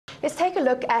Let's take a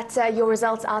look at your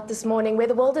results out this morning, where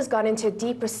the world has gone into a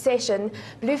deep recession.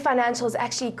 Blue Financial has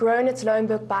actually grown its loan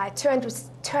book by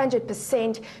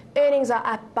 200%. Earnings are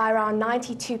up by around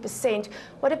 92%.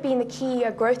 What have been the key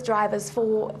growth drivers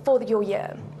for your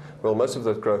year? Well, most of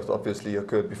that growth obviously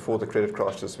occurred before the credit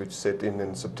crisis, which set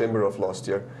in September of last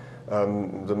year.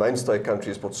 The mainstay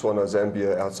countries, Botswana,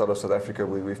 Zambia, outside of South Africa,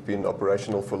 where we've been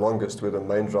operational for longest, were the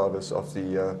main drivers of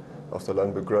the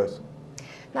loan book growth.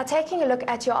 Now, taking a look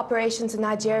at your operations in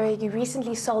Nigeria, you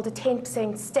recently sold a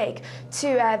 10% stake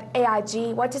to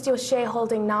AIG. What does your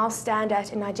shareholding now stand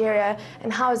at in Nigeria,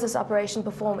 and how is this operation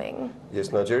performing?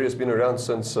 Yes, Nigeria has been around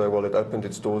since, well, it opened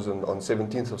its doors on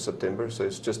 17th of September, so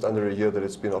it's just under a year that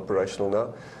it's been operational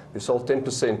now. We sold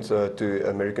 10% to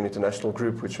American International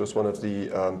Group, which was one of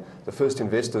the first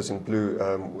investors in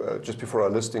Blue just before our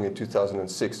listing in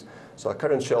 2006. So our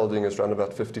current shareholding is around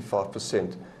about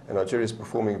 55%, and Nigeria is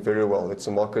performing very well. It's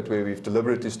a market where we've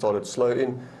deliberately started slow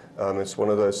in. It's one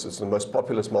of those, it's the most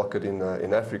populous market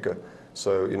in Africa.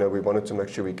 So, we wanted to make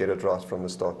sure we get it right from the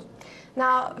start.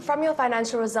 Now, from your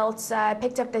financial results, I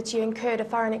picked up that you incurred a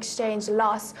foreign exchange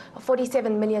loss of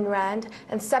 47 million rand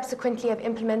and subsequently have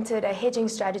implemented a hedging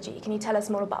strategy. Can you tell us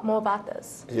more about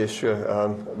this? Yes, sure.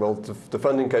 Well, the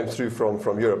funding came through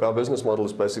from Europe. Our business model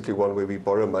is basically one where we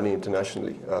borrow money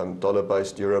internationally,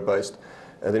 dollar-based, euro-based,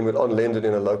 and then we'd on-lend it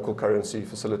in a local currency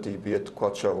facility, be it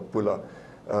kwacha or pula.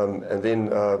 And then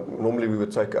normally we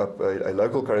would take up a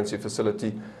local currency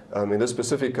facility. In this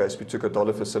specific case, we took a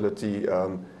dollar facility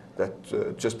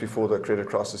that just before the credit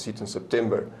crisis hit in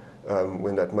September,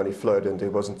 when that money flowed, and there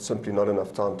wasn't simply not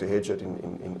enough time to hedge it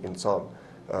in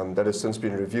time. That has since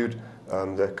been reviewed.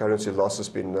 The currency loss has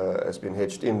been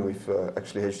hedged in. We've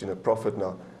actually hedged in a profit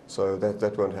now, so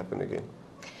that won't happen again.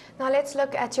 Now let's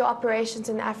look at your operations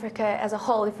in Africa as a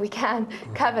whole, if we can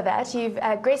cover that. You've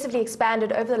aggressively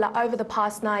expanded over the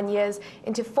past 9 years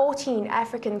into 14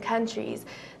 African countries.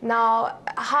 Now,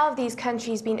 how have these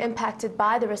countries been impacted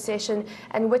by the recession,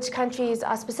 and which countries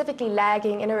are specifically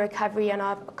lagging in a recovery and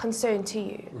are of concern to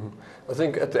you? I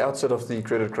think at the outset of the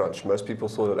credit crunch, most people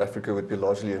thought that Africa would be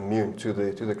largely immune to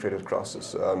the credit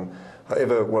crisis.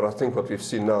 However, what we've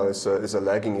seen now is a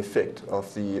lagging effect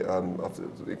of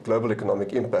the global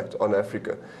economic impact on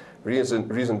Africa.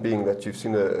 Reason being that you've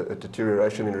seen a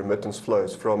deterioration in remittance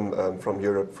flows from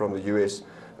Europe, from the US.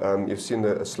 You've seen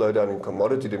a slowdown in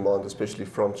commodity demand, especially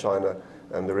from China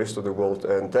and the rest of the world,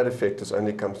 and that effect has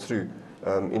only come through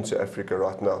into Africa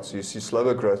right now. So you see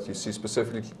slower growth. You see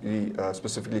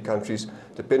specifically countries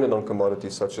dependent on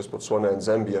commodities such as Botswana and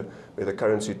Zambia, where the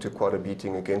currency took quite a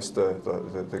beating against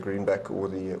the greenback or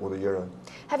the euro.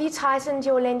 Have you tightened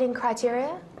your lending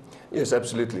criteria? Yes,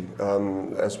 absolutely.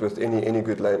 As with any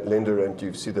good lender, and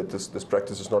you see that this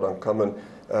practice is not uncommon,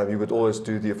 you would always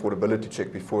do the affordability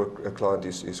check before a client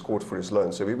is scored for his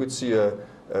loan. So we would see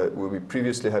where we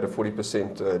previously had a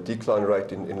 40% decline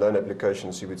rate in loan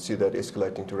applications, you would see that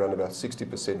escalating to around about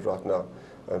 60% right now,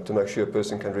 to make sure a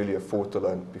person can really afford the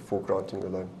loan before granting the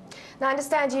loan. Now, I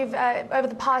understand you've, over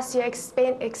the past year,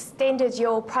 extended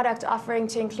your product offering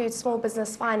to include small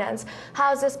business finance. How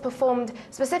has this performed,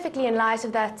 specifically in light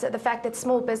of the fact that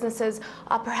small businesses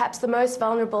are perhaps the most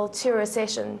vulnerable to a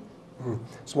recession?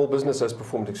 Small business has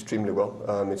performed extremely well.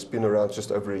 It's been around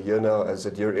just over a year now. As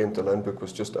at year end, the loan book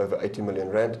was just over 80 million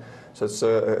rand. So it's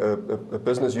a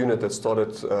business unit that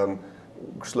started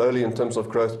slowly in terms of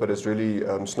growth, but it's really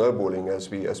snowballing as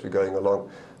we're going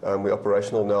along. We're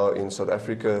operational now in South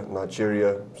Africa,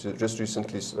 Nigeria. Just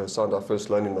recently signed our first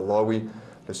loan in Malawi.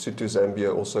 Lesotho,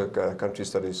 Zambia, also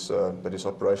countries that is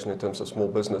operational in terms of small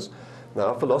business. Now,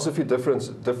 our philosophy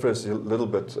differs a little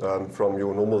bit from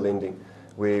your normal lending,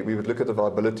 where we would look at the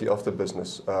viability of the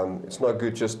business. It's not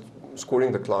good just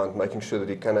scoring the client, making sure that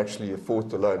he can actually afford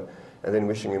the loan, and then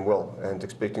wishing him well and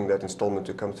expecting that installment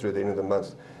to come through at the end of the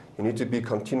month. You need to be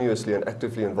continuously and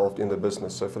actively involved in the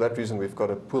business. So for that reason, we've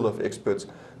got a pool of experts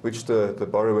which the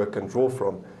borrower can draw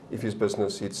from if his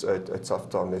business hits a tough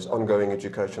time. There's ongoing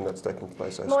education that's taking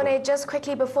place as well. Morne, just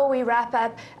quickly before we wrap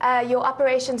up, your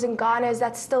operations in Ghana, is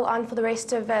that still on for the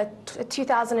rest of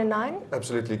 2009?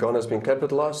 Absolutely. Ghana has been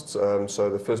capitalized, so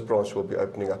the first branch will be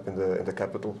opening up in the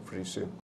capital pretty soon.